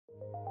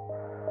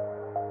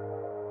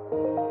Hey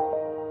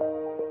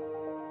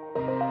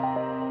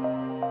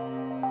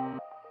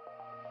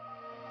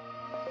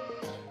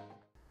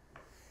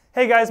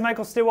guys,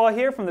 Michael Stilwell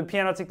here from the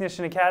Piano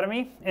Technician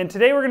Academy, and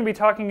today we're going to be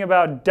talking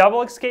about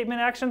double escapement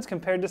actions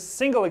compared to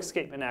single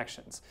escapement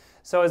actions.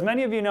 So as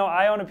many of you know,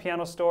 I own a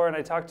piano store and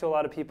I talk to a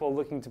lot of people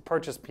looking to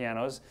purchase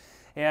pianos.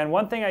 And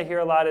one thing I hear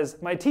a lot is,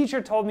 my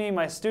teacher told me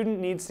my student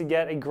needs to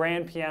get a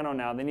grand piano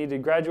now. They need to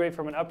graduate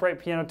from an upright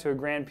piano to a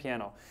grand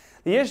piano.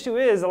 The issue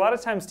is, a lot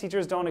of times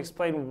teachers don't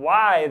explain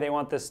why they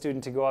want this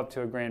student to go up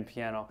to a grand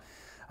piano.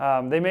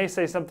 They may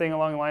say something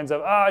along the lines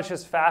of, oh, it's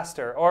just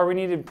faster, or we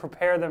need to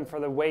prepare them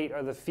for the weight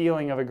or the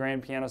feeling of a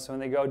grand piano so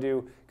when they go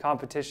do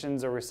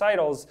competitions or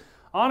recitals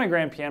on a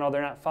grand piano,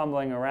 they're not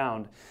fumbling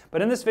around.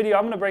 But in this video,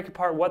 I'm going to break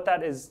apart what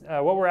that is,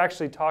 what we're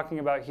actually talking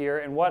about here,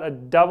 and what a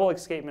double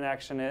escapement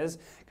action is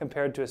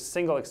compared to a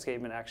single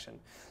escapement action.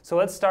 So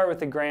let's start with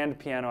the grand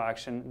piano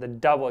action, the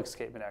double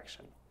escapement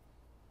action.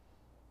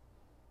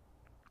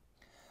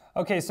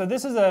 Okay, so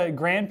this is a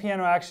grand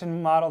piano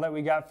action model that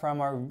we got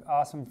from our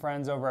awesome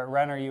friends over at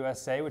Renner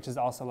USA, which is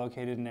also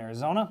located in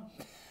Arizona.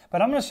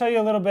 But I'm going to show you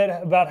a little bit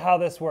about how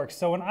this works.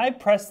 So when I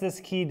press this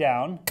key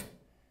down,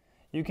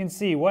 you can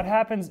see what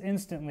happens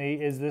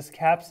instantly is this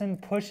capstan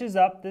pushes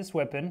up this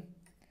whipping.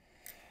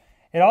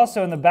 It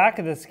also, in the back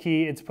of this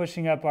key, it's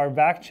pushing up our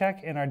back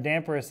check and our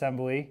damper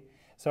assembly.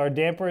 So our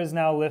damper is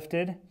now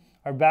lifted.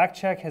 Our back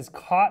check has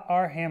caught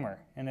our hammer,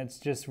 and it's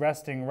just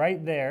resting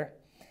right there.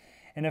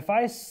 And if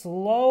I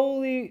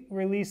slowly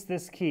release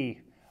this key,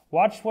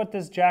 watch what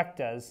this jack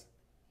does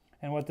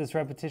and what this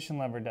repetition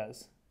lever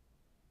does.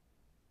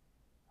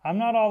 I'm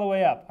not all the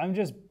way up. I'm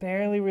just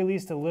barely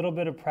released a little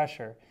bit of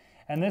pressure.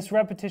 And this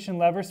repetition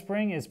lever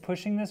spring is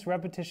pushing this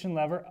repetition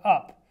lever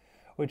up,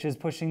 which is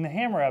pushing the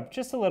hammer up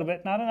just a little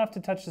bit, not enough to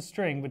touch the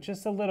string, but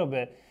just a little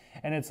bit.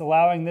 And it's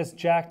allowing this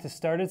jack to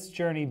start its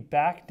journey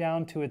back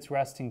down to its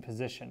resting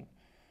position.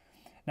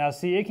 Now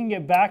see, it can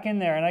get back in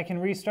there and I can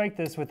restrike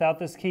this without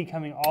this key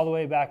coming all the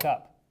way back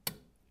up.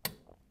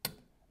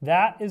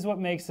 That is what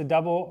makes a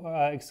double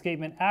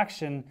escapement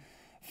action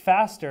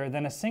faster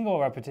than a single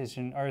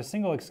repetition or a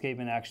single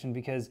escapement action,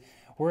 because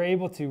we're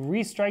able to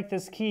restrike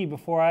this key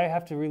before I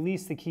have to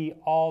release the key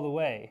all the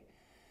way.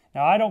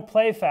 Now I don't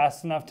play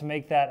fast enough to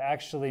make that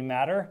actually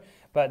matter,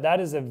 but that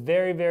is a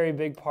very, very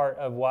big part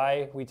of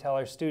why we tell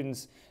our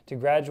students to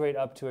graduate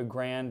up to a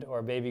grand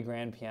or baby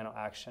grand piano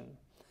action.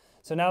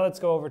 So now let's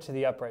go over to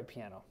the upright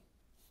piano.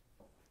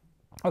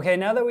 Okay,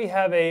 now that we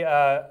have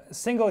a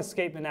single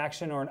escapement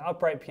action or an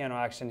upright piano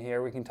action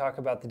here, we can talk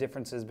about the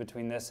differences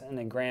between this and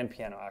a grand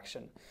piano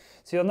action.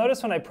 So you'll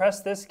notice when I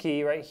press this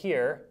key right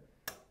here,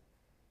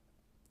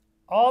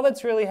 all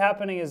that's really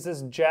happening is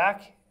this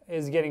jack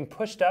is getting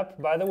pushed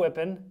up by the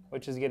whipping,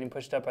 which is getting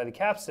pushed up by the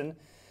capstan,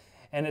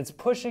 and it's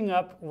pushing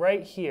up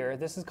right here.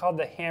 This is called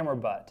the hammer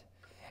butt,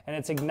 and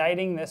it's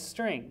igniting this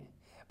string.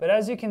 But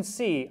as you can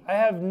see, I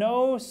have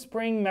no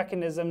spring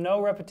mechanism,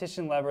 no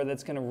repetition lever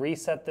that's going to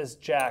reset this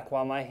jack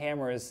while my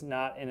hammer is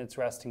not in its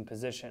resting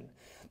position.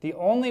 The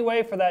only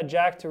way for that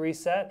jack to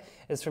reset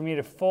is for me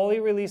to fully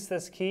release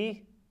this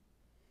key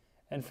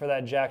and for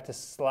that jack to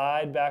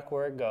slide back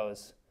where it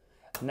goes.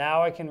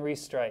 Now I can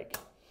restrike.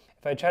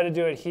 If I try to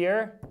do it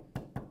here,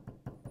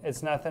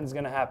 nothing's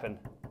going to happen.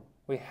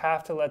 We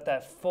have to let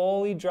that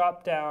fully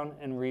drop down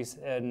and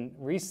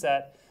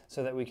reset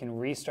so that we can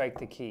restrike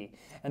the key.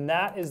 And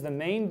that is the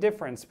main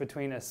difference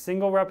between a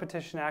single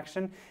repetition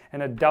action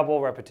and a double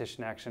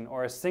repetition action,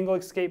 or a single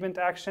escapement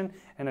action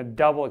and a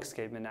double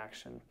escapement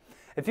action.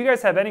 If you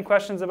guys have any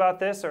questions about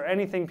this or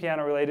anything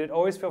piano related,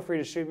 always feel free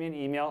to shoot me an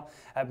email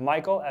at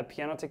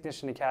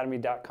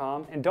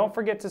michael@pianotechnicianacademy.com, and don't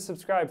forget to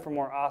subscribe for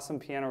more awesome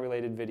piano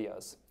related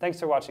videos.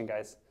 Thanks for watching,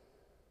 guys.